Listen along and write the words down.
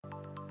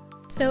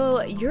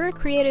So you're a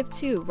creative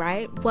too,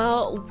 right?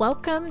 Well,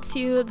 welcome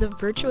to the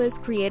Virtuous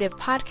Creative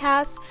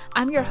Podcast.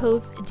 I'm your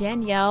host,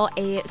 Danielle,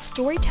 a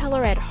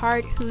storyteller at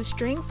heart who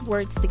strings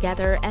words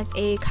together as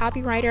a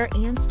copywriter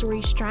and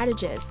story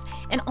strategist,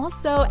 and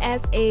also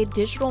as a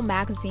digital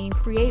magazine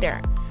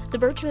creator. The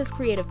Virtuous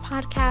Creative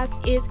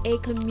Podcast is a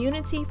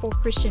community for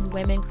Christian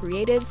women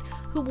creatives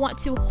who want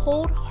to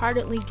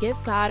wholeheartedly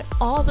give God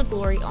all the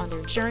glory on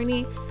their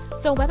journey.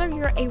 So whether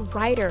you're a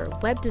writer,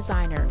 web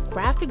designer,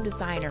 graphic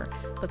designer,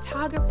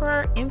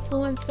 photographer,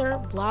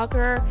 influencer,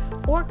 blogger,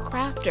 or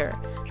crafter,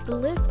 the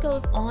list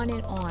goes on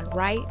and on,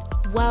 right?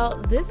 Well,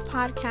 this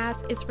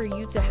podcast is for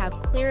you to have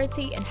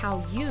clarity in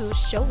how you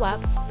show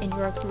up in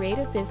your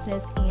creative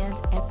business and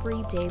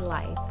everyday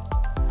life.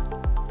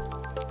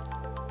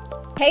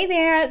 Hey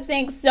there,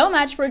 thanks so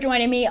much for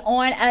joining me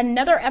on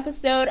another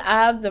episode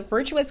of the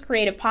Virtuous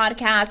Creative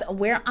Podcast,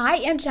 where I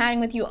am chatting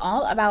with you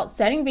all about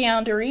setting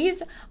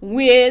boundaries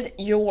with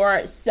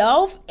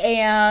yourself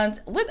and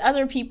with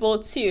other people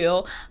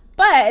too.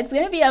 But it's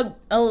going to be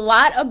a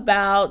lot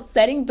about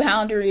setting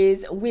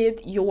boundaries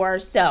with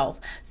yourself.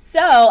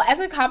 So as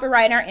a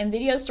copywriter and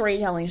video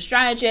storytelling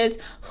strategist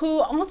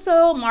who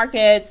also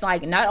markets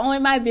like not only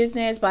my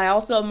business, but I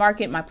also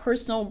market my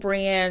personal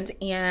brand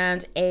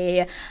and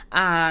a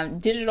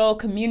digital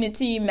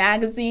community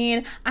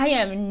magazine, I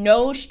am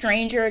no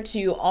stranger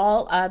to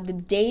all of the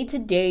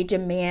day-to-day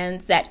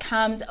demands that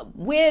comes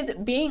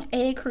with being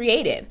a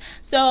creative.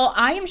 So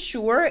I am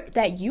sure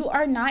that you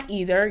are not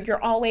either.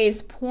 You're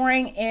always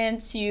pouring into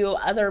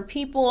other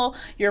people,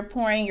 you're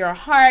pouring your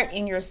heart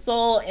and your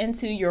soul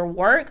into your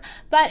work.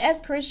 But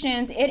as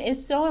Christians, it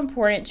is so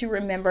important to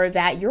remember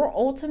that your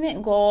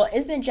ultimate goal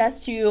isn't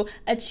just to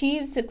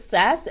achieve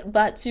success,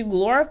 but to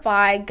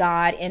glorify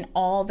God in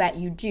all that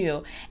you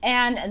do.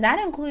 And that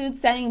includes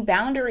setting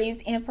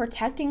boundaries and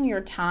protecting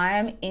your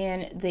time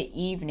in the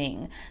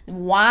evening.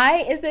 Why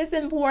is this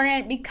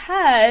important?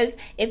 Because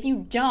if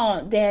you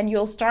don't, then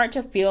you'll start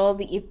to feel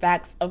the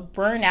effects of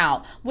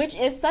burnout, which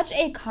is such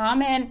a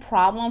common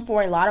problem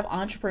for a lot of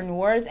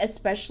entrepreneurs,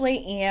 especially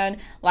in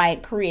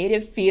like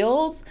creative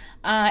fields.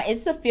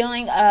 It's the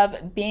feeling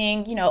of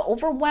being,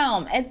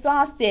 overwhelmed,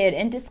 exhausted,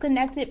 and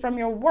disconnected from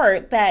your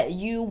work that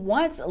you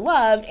once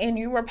loved and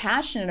you were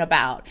passionate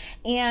about.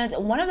 And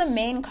one of the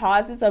main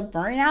causes of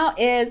burnout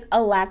is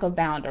a lack of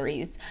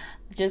boundaries.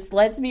 Just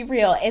let's be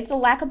real. It's a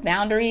lack of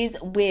boundaries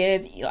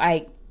with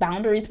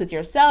boundaries with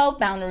yourself,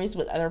 boundaries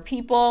with other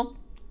people.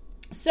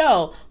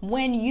 So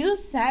when you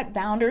set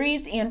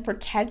boundaries and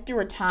protect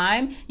your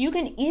time, you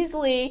can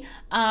easily,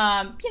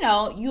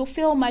 you'll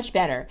feel much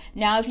better.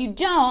 Now, if you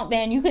don't,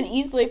 then you can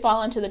easily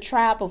fall into the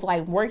trap of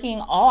working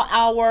all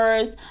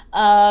hours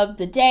of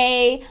the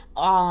day,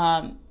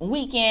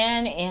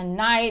 weekend and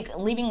night,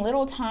 leaving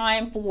little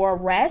time for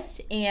rest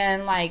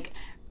and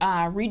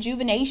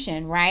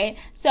rejuvenation, right?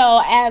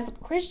 So as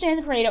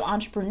Christian creative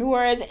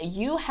entrepreneurs,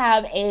 you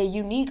have a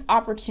unique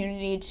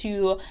opportunity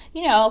to,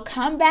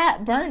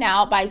 combat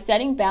burnout by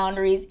setting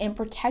boundaries and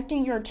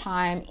protecting your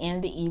time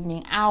in the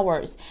evening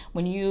hours.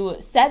 When you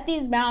set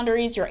these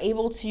boundaries, you're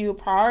able to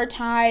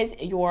prioritize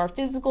your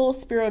physical,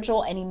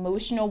 spiritual, and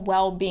emotional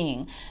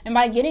well-being. And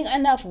by getting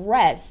enough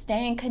rest,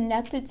 staying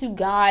connected to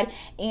God,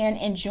 and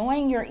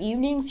enjoying your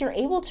evenings, you're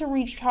able to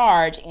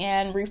recharge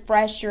and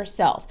refresh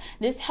yourself.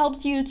 This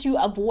helps you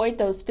to avoid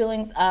those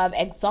feelings of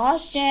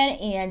exhaustion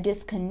and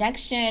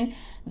disconnection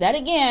that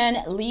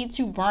again lead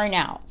to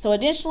burnout. So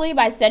additionally,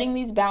 by setting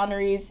these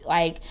boundaries,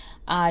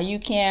 you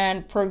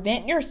can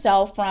prevent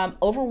yourself from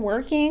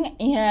overworking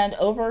and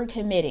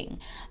overcommitting.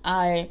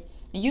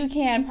 You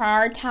can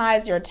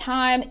prioritize your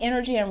time,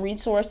 energy, and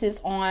resources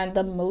on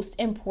the most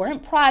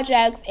important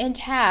projects and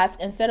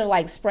tasks instead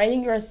of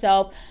spreading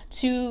yourself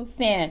too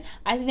thin.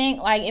 I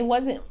think it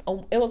was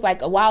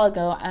a while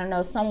ago, I don't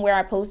know, somewhere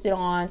I posted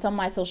on some of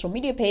my social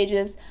media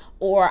pages,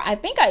 or I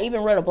think I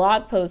even wrote a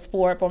blog post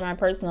for my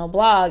personal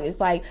blog.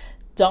 It's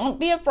don't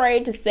be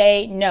afraid to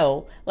say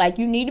no.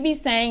 You need to be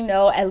saying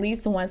no at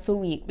least once a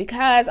week,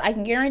 because I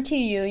can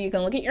guarantee you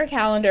can look at your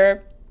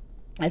calendar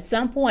at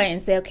some point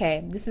and say,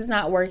 okay, this is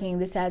not working.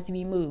 This has to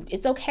be moved.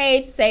 It's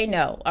okay to say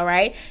no. All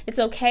right. It's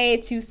okay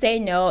to say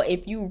no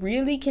if you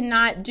really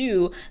cannot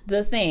do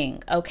the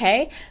thing.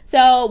 Okay.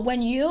 So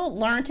when you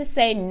learn to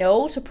say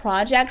no to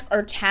projects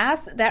or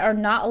tasks that are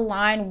not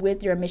aligned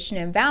with your mission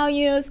and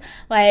values,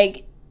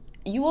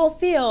 you will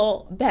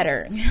feel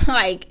better.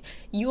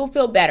 You will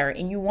feel better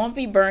and you won't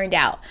be burned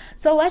out.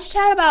 So let's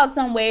chat about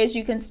some ways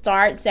you can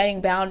start setting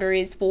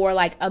boundaries for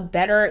a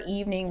better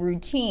evening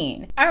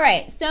routine. All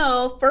right.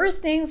 So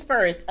first things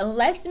first,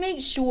 let's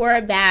make sure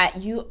that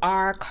you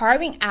are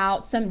carving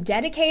out some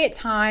dedicated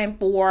time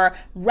for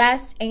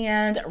rest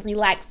and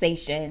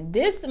relaxation.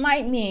 This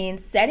might mean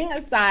setting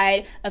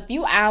aside a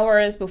few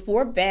hours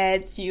before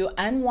bed to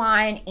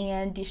unwind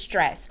and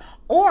de-stress.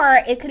 Or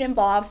it could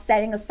involve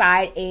setting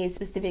aside a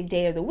specific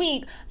day of the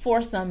week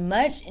for some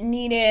much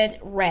needed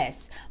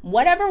rest.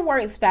 Whatever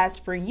works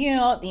best for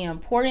you, the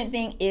important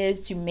thing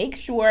is to make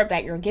sure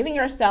that you're giving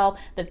yourself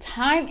the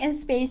time and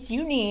space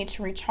you need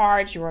to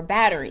recharge your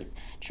batteries.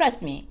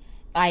 Trust me,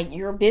 like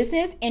your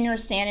business and your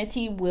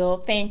sanity will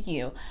thank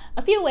you.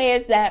 A few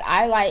ways that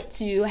I like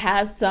to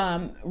have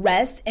some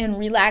rest and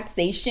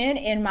relaxation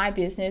in my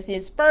business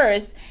is,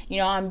 first,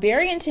 I'm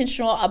very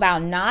intentional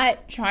about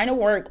not trying to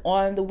work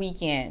on the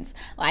weekends.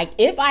 Like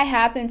if I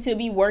happen to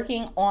be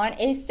working on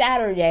a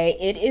Saturday,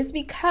 it is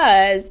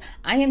because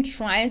I am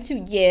trying to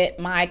get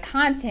my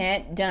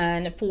content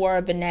done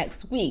for the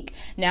next week.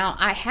 Now,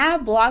 I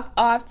have blocked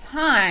off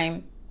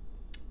time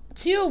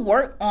to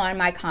work on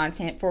my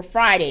content for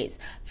Fridays.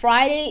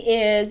 Friday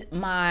is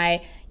my,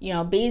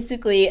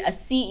 basically a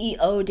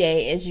CEO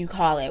day, as you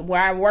call it,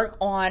 where I work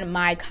on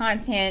my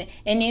content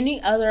and any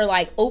other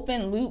like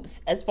open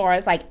loops as far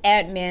as like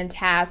admin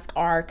tasks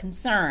are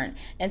concerned.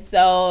 And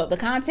so the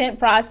content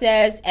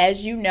process,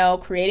 as you know,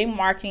 creating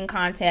marketing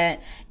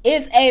content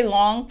is a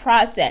long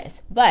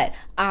process, but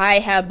I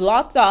have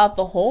blocked off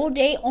the whole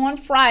day on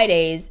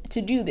Fridays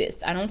to do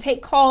this. I don't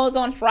take calls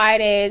on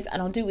Fridays. I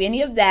don't do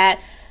any of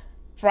that.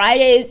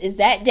 Fridays is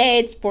that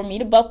day for me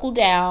to buckle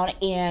down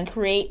and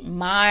create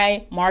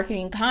my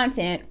marketing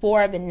content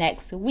for the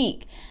next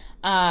week.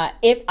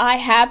 If I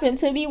happen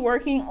to be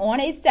working on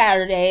a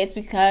Saturday, it's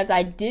because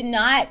I did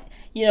not,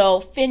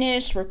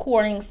 finish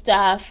recording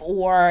stuff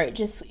or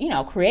just,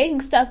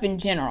 creating stuff in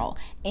general.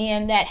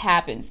 And that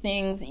happens.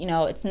 Things,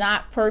 it's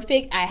not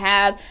perfect. I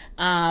have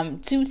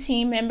 2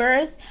 team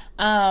members,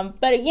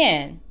 but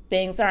again,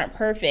 things aren't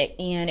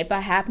perfect. And if I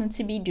happen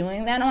to be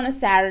doing that on a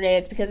Saturday,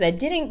 it's because I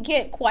didn't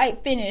get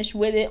quite finished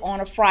with it on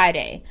a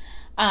Friday.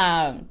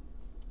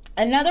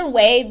 Another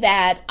way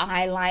that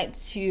I like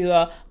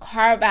to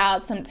carve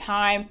out some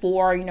time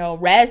for,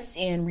 rest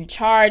and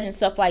recharge and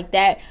stuff like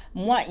that.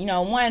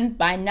 One,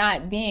 by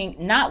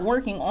not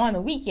working on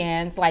the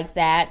weekends like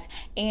that.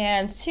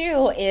 And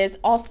 2 is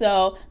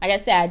also, like I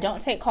said, I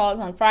don't take calls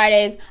on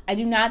Fridays. I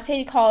do not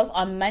take calls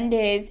on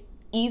Mondays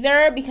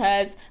either,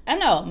 because I don't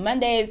know,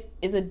 Mondays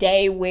is a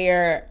day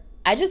where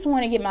I just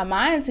want to get my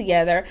mind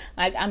together.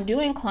 Like I'm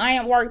doing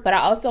client work, but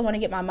I also want to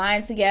get my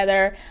mind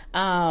together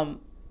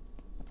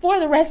for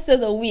the rest of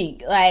the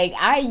week. Like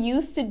I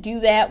used to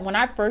do that when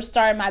I first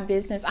started my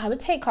business. I would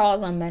take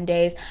calls on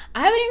Mondays.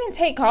 I would even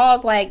take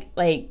calls like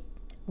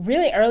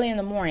really early in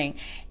the morning.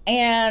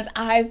 And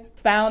I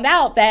found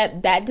out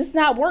that does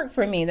not work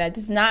for me. That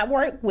does not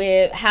work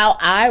with how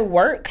I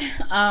work,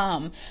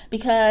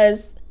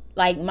 because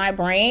like my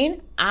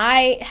brain,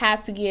 I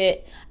had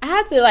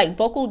to like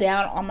buckle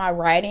down on my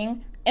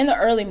writing in the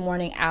early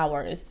morning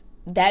hours.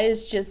 That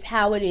is just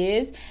how it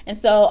is. And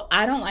so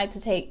I don't like to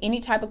take any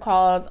type of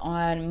calls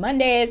on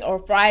Mondays or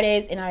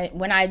Fridays. And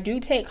when I do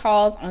take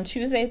calls on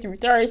Tuesday through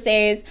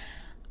Thursdays,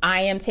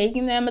 I am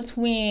taking them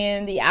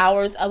between the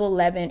hours of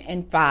 11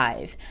 and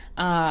 5,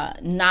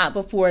 not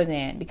before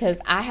then,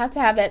 because I have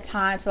to have that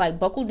time to like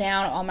buckle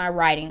down on my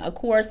writing. Of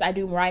course, I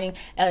do writing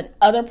at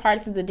other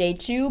parts of the day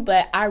too,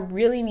 but I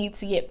really need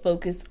to get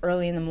focused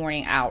early in the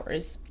morning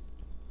hours.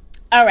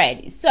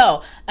 Alrighty,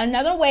 so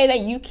another way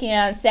that you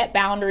can set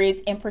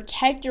boundaries and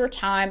protect your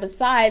time,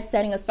 besides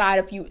setting aside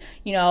a few,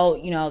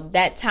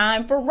 that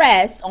time for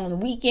rest on the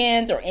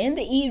weekends or in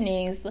the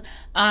evenings,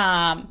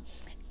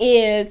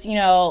 is,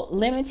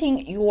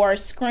 limiting your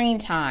screen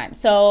time.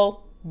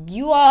 So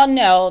you all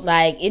know,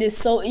 like, it is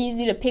so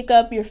easy to pick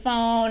up your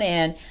phone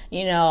and,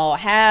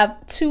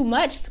 have too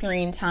much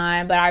screen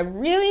time. But I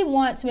really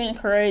want to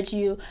encourage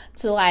you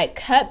to like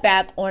cut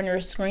back on your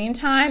screen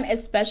time,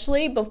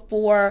 especially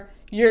before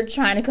you're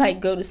trying to like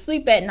go to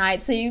sleep at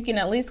night, so you can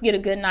at least get a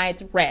good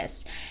night's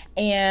rest.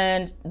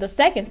 And the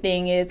second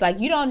thing is, like,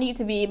 you don't need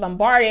to be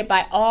bombarded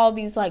by all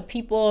these like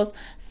people's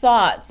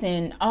thoughts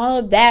and all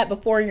of that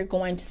before you're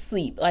going to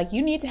sleep. Like,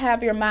 you need to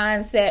have your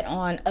mind set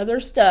on other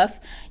stuff.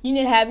 You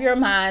need to have your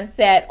mind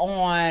set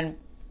on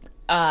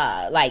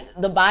like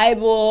the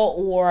Bible,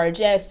 or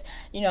just,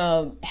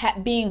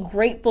 being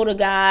grateful to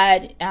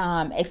God,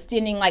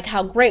 extending like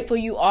how grateful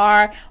you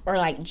are, or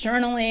like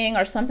journaling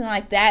or something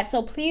like that.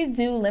 So please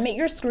do limit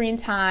your screen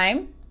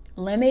time.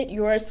 Limit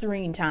your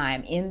screen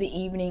time in the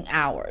evening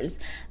hours.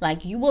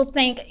 Like, you will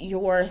thank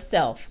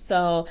yourself.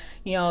 So,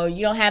 you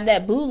don't have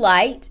that blue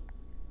light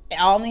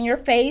all in your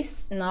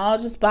face and all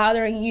just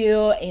bothering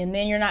you, and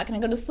then you're not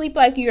going to go to sleep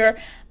like you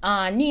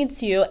need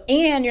to,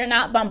 and you're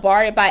not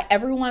bombarded by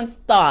everyone's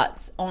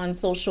thoughts on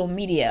social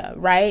media,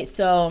 right?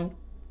 So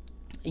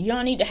you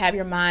don't need to have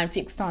your mind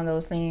fixed on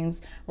those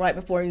things right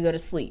before you go to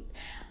sleep.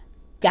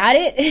 Got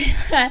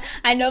it?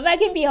 I know that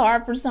can be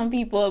hard for some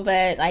people,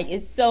 but like,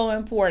 it's so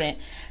important.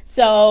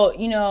 So,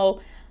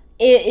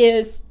 it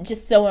is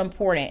just so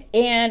important.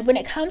 And when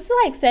it comes to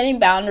like setting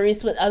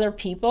boundaries with other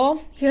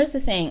people, here's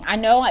the thing. I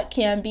know it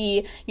can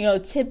be,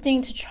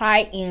 tempting to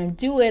try and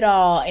do it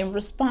all and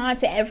respond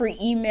to every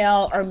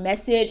email or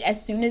message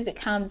as soon as it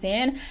comes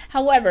in.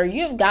 However,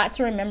 you've got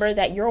to remember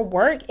that your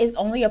work is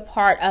only a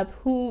part of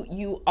who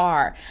you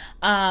are.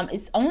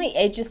 It's only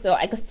just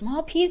like a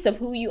small piece of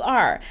who you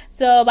are.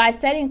 So by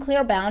setting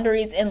clear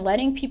boundaries and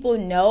letting people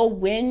know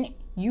when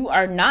you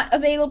are not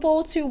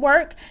available to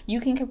work,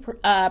 you can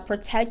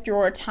protect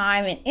your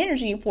time and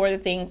energy for the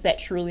things that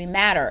truly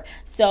matter.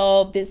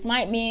 So this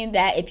might mean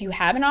that if you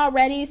haven't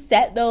already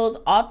set those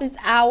office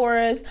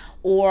hours,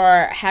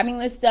 or having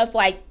this stuff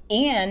like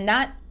and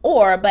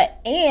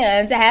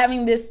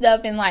having this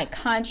stuff in like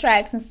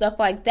contracts and stuff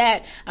like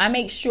that. I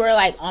make sure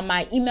like on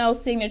my email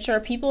signature,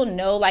 people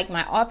know like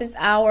my office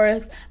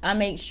hours. I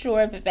make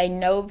sure that they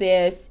know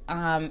this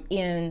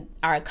in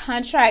our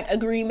contract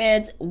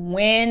agreements,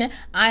 when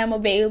I am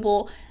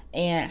available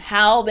and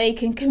how they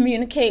can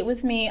communicate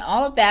with me.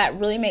 All of that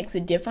really makes a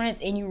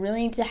difference, and you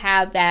really need to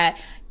have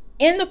that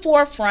in the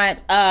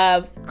forefront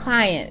of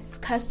clients,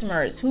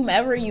 customers,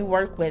 whomever you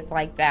work with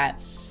like that.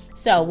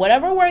 So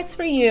whatever works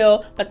for you,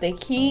 but the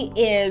key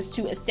is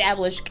to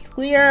establish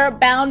clear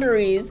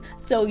boundaries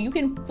so you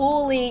can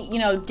fully,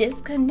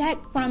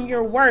 disconnect from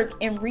your work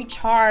and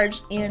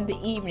recharge in the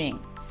evening.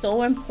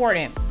 So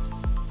important.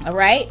 All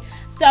right.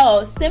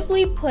 So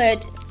simply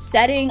put,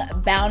 setting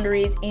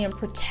boundaries and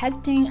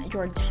protecting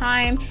your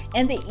time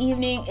in the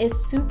evening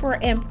is super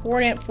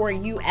important for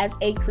you as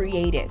a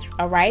creative.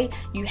 All right.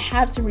 You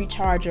have to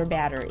recharge your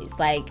batteries.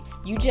 Like,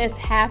 you just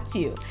have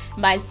to.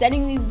 By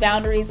setting these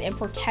boundaries and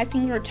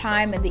protecting your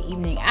time in the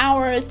evening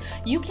hours,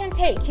 you can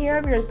take care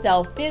of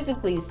yourself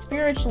physically,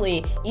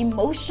 spiritually,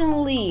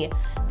 emotionally.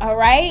 All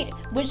right.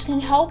 Which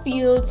can help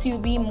you to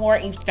be more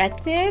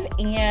effective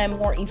and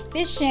more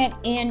efficient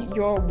in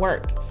your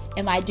work.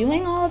 And by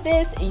doing all of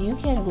this, you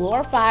can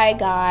glorify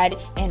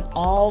God in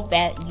all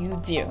that you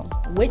do,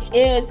 which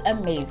is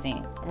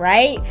amazing,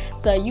 right?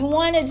 So you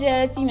want to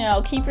just,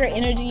 keep your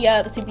energy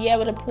up to be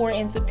able to pour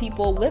into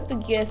people with the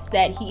gifts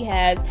that He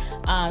has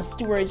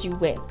stewarded you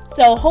with.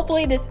 So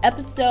hopefully this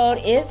episode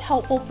is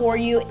helpful for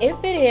you.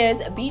 If it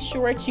is, be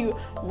sure to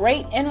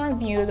rate and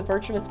review the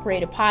Virtuous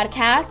Creative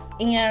Podcast,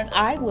 and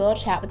I will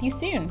chat with you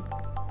soon.